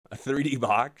3D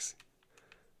box.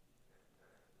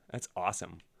 That's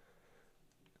awesome.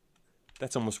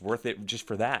 That's almost worth it just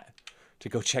for that, to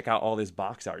go check out all this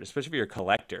box art, especially if you're a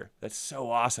collector. That's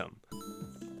so awesome.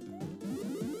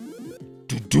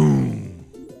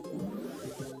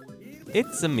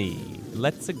 It's-a me.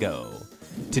 Let's-a go.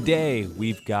 Today,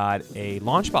 we've got a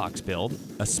LaunchBox build,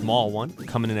 a small one,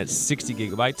 coming in at 60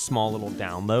 gigabytes, small little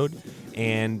download,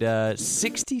 and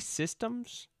 60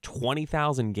 systems,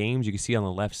 20,000 games. You can see on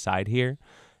the left side here.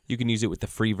 You can use it with the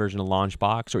free version of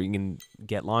LaunchBox, or you can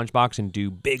get LaunchBox and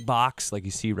do big box like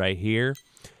you see right here.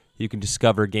 You can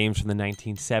discover games from the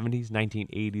 1970s,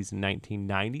 1980s, and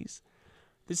 1990s.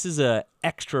 This is a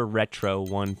extra retro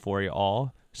one for you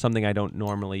all, something I don't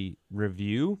normally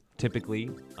review. Typically,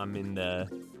 I'm in the,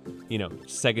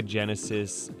 Sega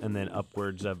Genesis and then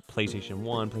upwards of PlayStation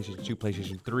 1, PlayStation 2,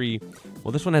 PlayStation 3.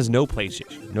 Well, this one has no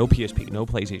PlayStation, no PSP, no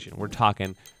PlayStation. We're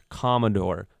talking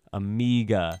Commodore,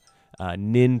 Amiga,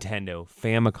 Nintendo,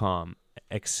 Famicom,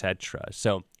 etc.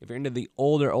 So if you're into the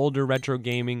older retro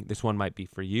gaming, this one might be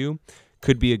for you.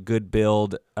 Could be a good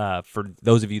build for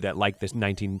those of you that like this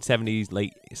 1970s,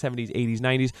 late 70s, 80s,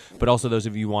 90s, but also those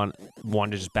of you want to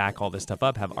just back all this stuff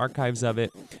up, have archives of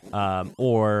it,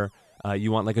 or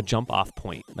you want like a jump off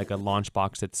point, like a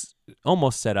LaunchBox that's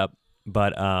almost set up,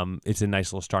 but it's a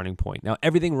nice little starting point. Now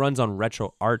everything runs on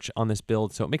RetroArch on this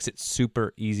build, so it makes it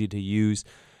super easy to use.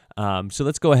 So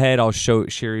let's go ahead. I'll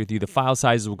share with you the file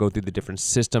sizes. We'll go through the different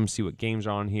systems, see what games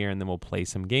are on here, and then we'll play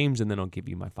some games, and then I'll give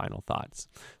you my final thoughts.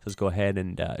 So let's go ahead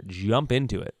and jump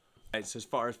into it. All right, so as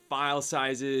far as file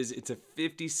sizes, it's a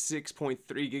 56.3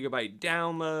 gigabyte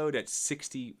download at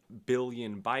 60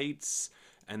 billion bytes.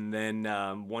 And then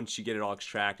once you get it all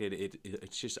extracted,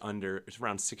 it's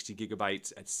around 60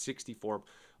 gigabytes at 64,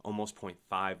 almost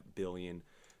 0.5 billion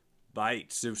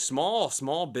bytes. So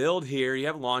small build here. You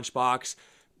have LaunchBox.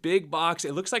 Big box.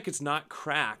 It looks like it's not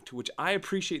cracked, which I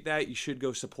appreciate that. You should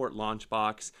go support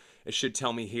LaunchBox. It should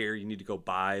tell me here you need to go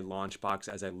buy LaunchBox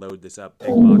as I load this up. Big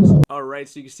box. All right,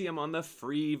 so you can see I'm on the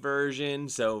free version,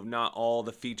 so not all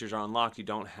the features are unlocked. You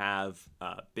don't have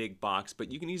big box, but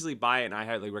you can easily buy it, and I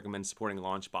highly recommend supporting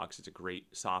LaunchBox. It's a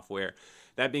great software.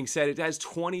 That being said, it has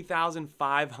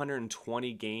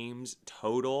 20,520 games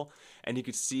total, and you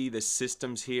can see the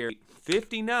systems here.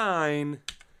 59.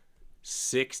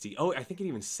 60. Oh, I think it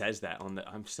even says that on the,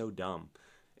 I'm so dumb.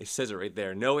 It says it right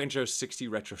there. No intro, 60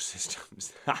 retro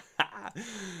systems.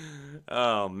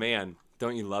 Oh man,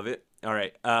 don't you love it? All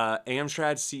right,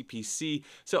 Amstrad CPC.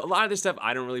 So a lot of this stuff,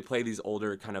 I don't really play these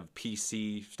older kind of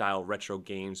PC style retro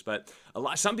games, but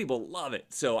some people love it.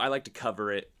 So I like to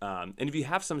cover it. And if you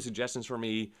have some suggestions for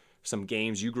me, some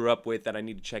games you grew up with that I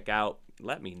need to check out,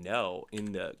 let me know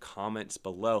in the comments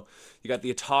below. You got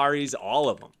the Ataris, all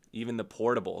of them, even the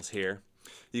portables here.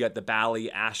 You got the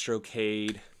Bally,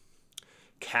 Astrocade,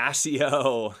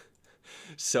 Casio,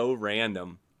 so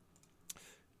random.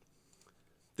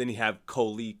 Then you have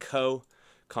Coleco,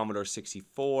 Commodore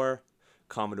 64,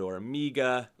 Commodore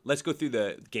Amiga. Let's go through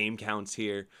the game counts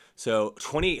here. So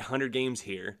 2,800 games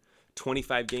here.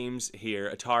 25 games here,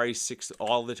 Atari 6,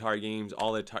 all the Atari games,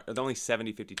 all the Atari, only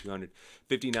 70, 5200,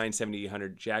 59,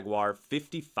 7800, Jaguar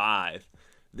 55.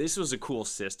 This was a cool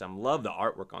system. Love the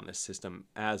artwork on this system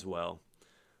as well.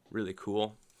 Really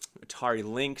cool. Atari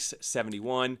Lynx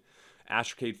 71,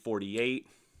 Astrocade 48,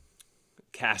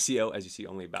 Casio, as you see,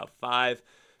 only about 5.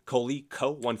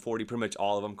 Coleco 140, pretty much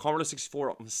all of them. Commodore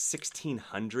 64 almost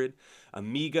 1600,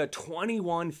 Amiga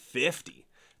 2150.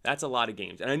 That's a lot of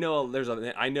games, and I know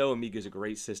Amiga's a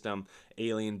great system.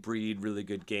 Alien Breed, really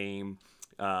good game.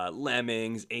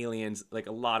 Lemmings, Aliens, like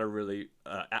a lot of really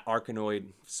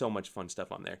Arkanoid, so much fun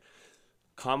stuff on there.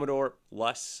 Commodore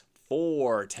LUS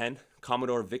 410,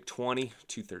 Commodore VIC 20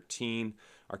 213,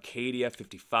 Arcadia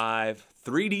 55,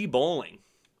 3D Bowling.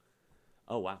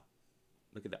 Oh wow,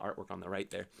 look at the artwork on the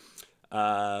right there.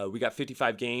 We got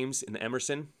 55 games in the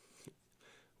Emerson.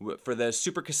 For the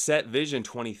Super Cassette Vision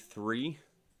 23.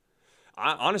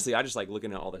 Honestly, I just like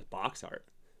looking at all this box art.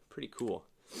 Pretty cool.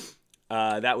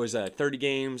 That was 30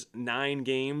 games, 9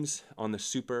 games on the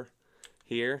Super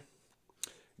here.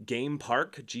 Game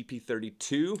Park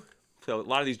GP32. So a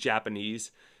lot of these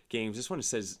Japanese games. This one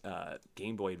says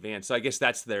Game Boy Advance. So I guess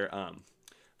that's their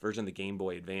version of the Game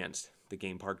Boy Advance, the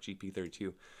Game Park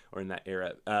GP32, or in that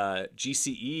era.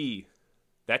 GCE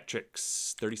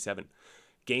Vectrix 37.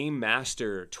 Game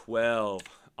Master 12.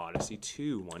 Odyssey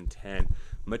 2 110.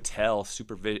 Mattel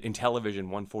Intellivision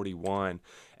 141,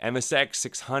 MSX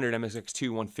 600, MSX2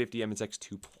 150,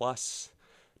 MSX2 Plus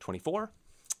 24.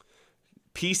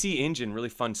 PC Engine, really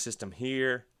fun system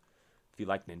here. If you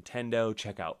like Nintendo,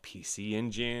 check out PC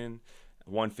Engine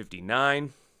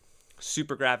 159.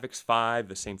 Super Graphics 5,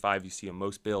 the same 5 you see on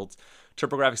most builds.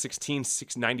 TurboGrafx 16,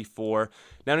 694.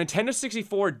 Now, Nintendo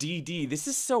 64 DD, this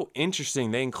is so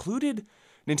interesting. They included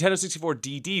Nintendo 64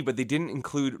 DD, but they didn't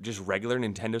include just regular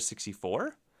Nintendo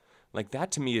 64? Like,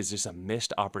 that to me is just a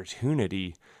missed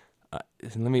opportunity.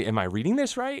 Am I reading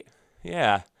this right?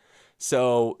 Yeah.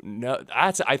 So, no,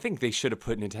 I think they should have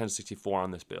put Nintendo 64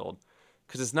 on this build,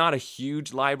 because it's not a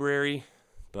huge library,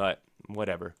 but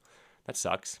whatever. That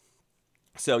sucks.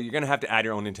 So you're going to have to add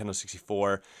your own Nintendo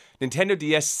 64. Nintendo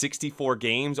DS 64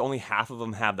 games, only half of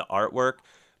them have the artwork,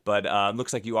 but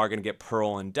looks like you are going to get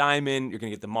Pearl and Diamond. You're going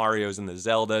to get the Marios and the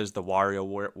Zeldas, the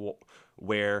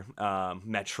WarioWare,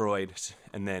 Metroid,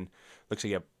 and then looks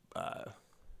like you have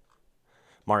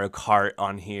Mario Kart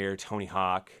on here, Tony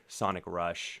Hawk, Sonic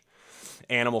Rush,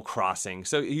 Animal Crossing.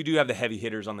 So you do have the heavy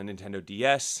hitters on the Nintendo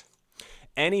DS.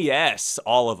 NES,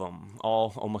 all of them,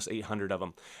 almost 800 of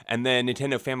them. And then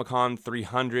Nintendo Famicom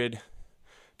 300,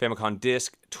 Famicom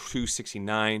Disk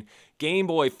 269, Game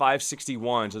Boy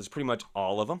 561, so that's pretty much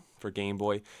all of them for Game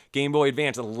Boy. Game Boy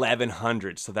Advance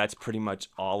 1100, so that's pretty much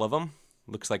all of them.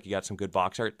 Looks like you got some good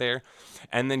box art there.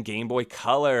 And then Game Boy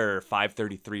Color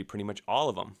 533, pretty much all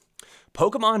of them.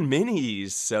 Pokemon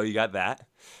Minis, so you got that.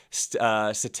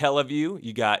 Satellaview,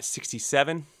 you got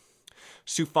 67.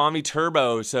 Sufami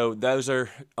Turbo, so those are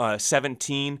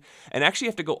 17. And actually you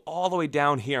have to go all the way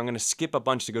down here. I'm going to skip a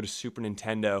bunch to go to Super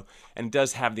Nintendo. And it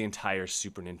does have the entire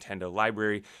Super Nintendo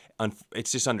library.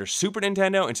 It's just under Super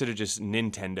Nintendo instead of just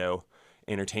Nintendo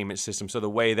Entertainment System. So the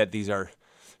way that these are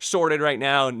sorted right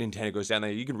now, Nintendo goes down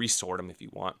there. You can resort them if you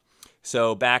want.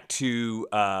 So back to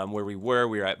where we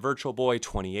were at Virtual Boy,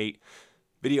 28.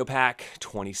 Video Pack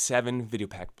 27, Video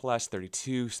Pack Plus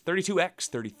 32, 32X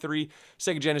 33,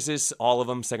 Sega Genesis, all of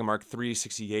them, Sega Mark III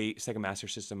 68, Sega Master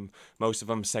System, most of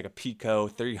them, Sega Pico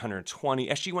 320,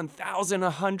 SG 1000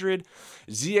 100,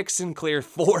 ZX Sinclair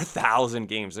 4000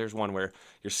 games. There's one where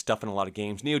you're stuffing a lot of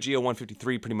games. Neo Geo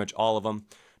 153, pretty much all of them.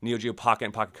 Neo Geo Pocket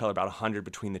and Pocket Color about 100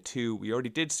 between the two. We already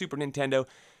did Super Nintendo.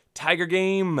 Tiger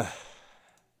Game.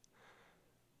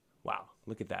 Wow.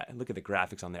 Look at that. Look at the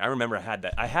graphics on there. I remember I had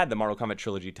that. I had the Mortal Kombat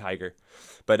Trilogy Tiger.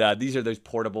 But these are those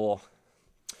portable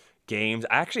games.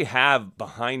 I actually have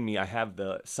behind me, I have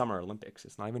the Summer Olympics.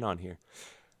 It's not even on here.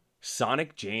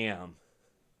 Sonic Jam.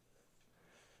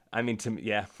 I mean,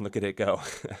 yeah, look at it go.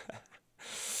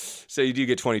 So you do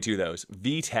get 22 of those.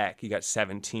 VTech, you got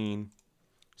 17.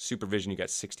 Supervision, you got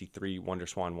 63. Wonder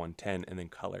Swan, 110. And then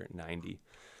Color, 90.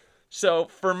 So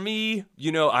for me,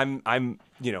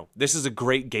 this is a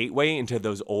great gateway into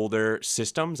those older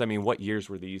systems. I mean, what years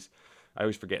were these? I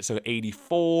always forget. So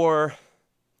 84,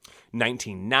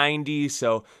 1990.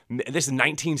 So this is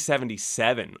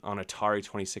 1977 on Atari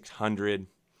 2600.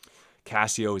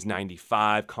 Casio was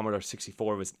 95. Commodore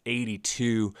 64 was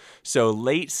 82. So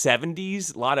late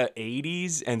 70s, a lot of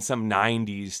 80s, and some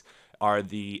 90s are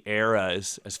the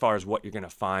eras as far as what you're going to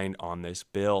find on this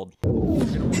build.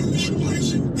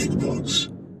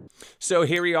 So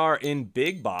here we are in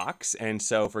Big Box, and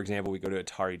so for example we go to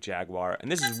Atari Jaguar,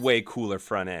 and this is way cooler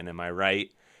front end, am I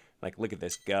right? Like, look at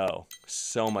this go.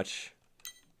 So much,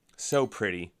 so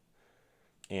pretty,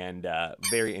 and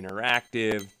very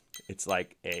interactive. It's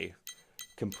like a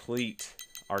complete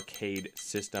arcade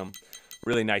system.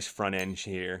 Really nice front end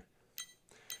here.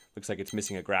 Looks like it's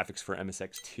missing a graphics for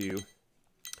MSX2.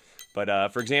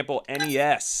 But for example,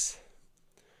 NES.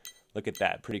 Look at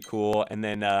that, pretty cool. And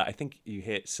then I think you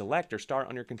hit select or start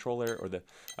on your controller, or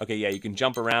okay, yeah, you can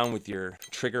jump around with your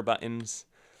trigger buttons.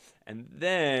 And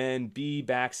then B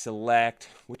back select,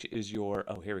 which is your,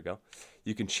 oh, here we go.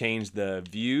 You can change the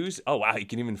views. Oh, wow, you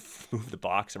can even move the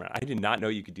box around. I did not know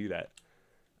you could do that.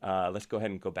 Let's go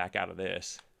ahead and go back out of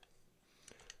this.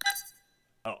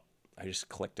 Oh, I just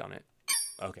clicked on it.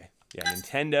 Okay, yeah,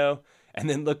 Nintendo. And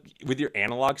then look, with your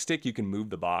analog stick, you can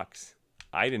move the box.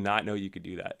 I did not know you could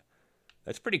do that.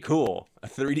 That's pretty cool. A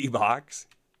 3D box.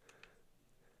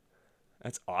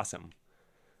 That's awesome.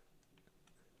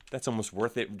 That's almost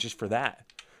worth it just for that.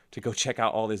 To go check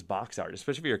out all this box art,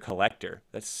 especially if you're a collector.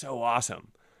 That's so awesome.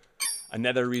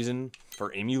 Another reason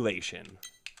for emulation.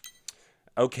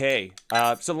 Okay,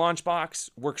 so LaunchBox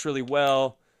works really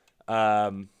well.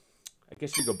 I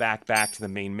guess you go back to the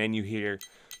main menu here.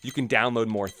 You can download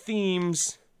more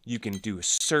themes. You can do a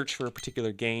search for a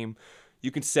particular game.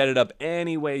 You can set it up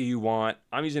any way you want.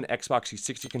 I'm using an Xbox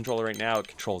 360 controller right now. It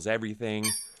controls everything.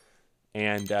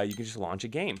 And you can just launch a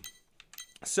game.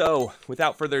 So,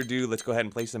 without further ado, let's go ahead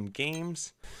and play some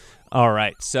games. All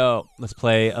right, so let's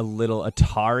play a little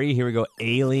Atari. Here we go,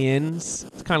 Aliens.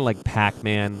 It's kind of like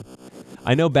Pac-Man.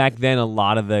 I know back then a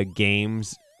lot of the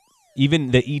games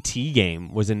Even the ET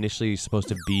game was initially supposed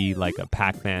to be like a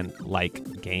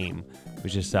Pac-Man-like game. It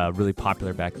was just really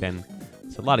popular back then.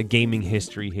 So a lot of gaming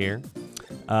history here.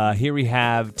 Here we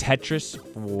have Tetris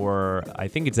for, I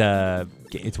think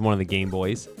it's one of the Game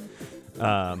Boys.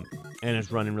 And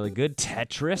it's running really good.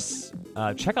 Tetris.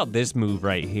 Check out this move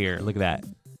right here. Look at that.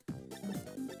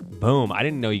 Boom. I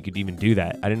didn't know you could even do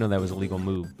that. I didn't know that was a legal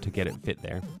move to get it fit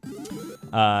there.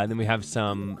 Then we have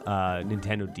some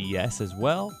Nintendo DS as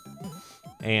well.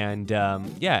 And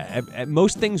yeah,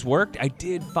 most things worked. I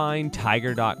did find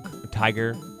Tiger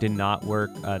did not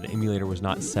work. The emulator was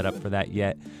not set up for that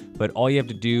yet. But all you have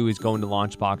to do is go into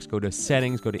LaunchBox, go to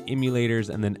settings, go to emulators,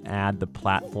 and then add the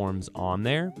platforms on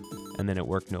there. And then it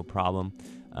worked no problem.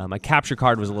 My capture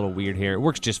card was a little weird here. It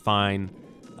works just fine.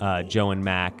 Joe and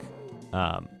Mac,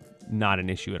 not an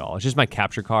issue at all. It's just my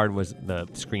capture card was the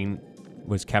screen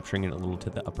was capturing it a little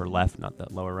to the upper left, not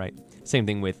the lower right. Same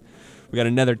thing with, we got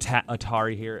another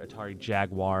Atari here, Atari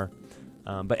Jaguar.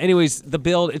 But anyways, the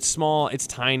build, it's small, it's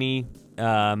tiny.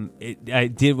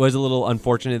 It was a little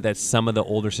unfortunate that some of the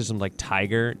older systems like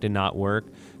Tiger did not work.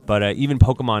 But even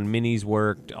Pokemon Minis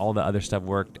worked, all the other stuff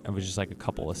worked. It was just like a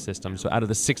couple of systems. So out of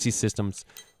the 60 systems,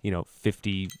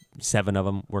 57 of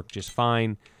them worked just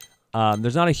fine.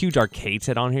 There's not a huge arcade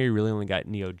set on here. You really only got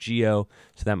Neo Geo,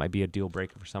 so that might be a deal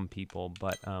breaker for some people.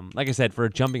 But like I said, for a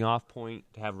jumping off point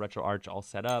to have RetroArch all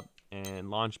set up and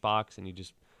LaunchBox, and you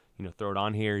just throw it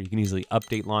on here, you can easily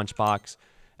update LaunchBox,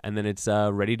 and then it's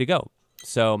ready to go.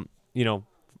 So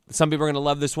some people are gonna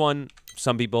love this one.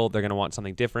 Some people they're gonna want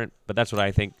something different. But that's what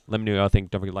I think. Let me know what y'all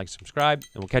think. Don't forget to like, subscribe,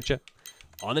 and we'll catch you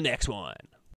on the next one.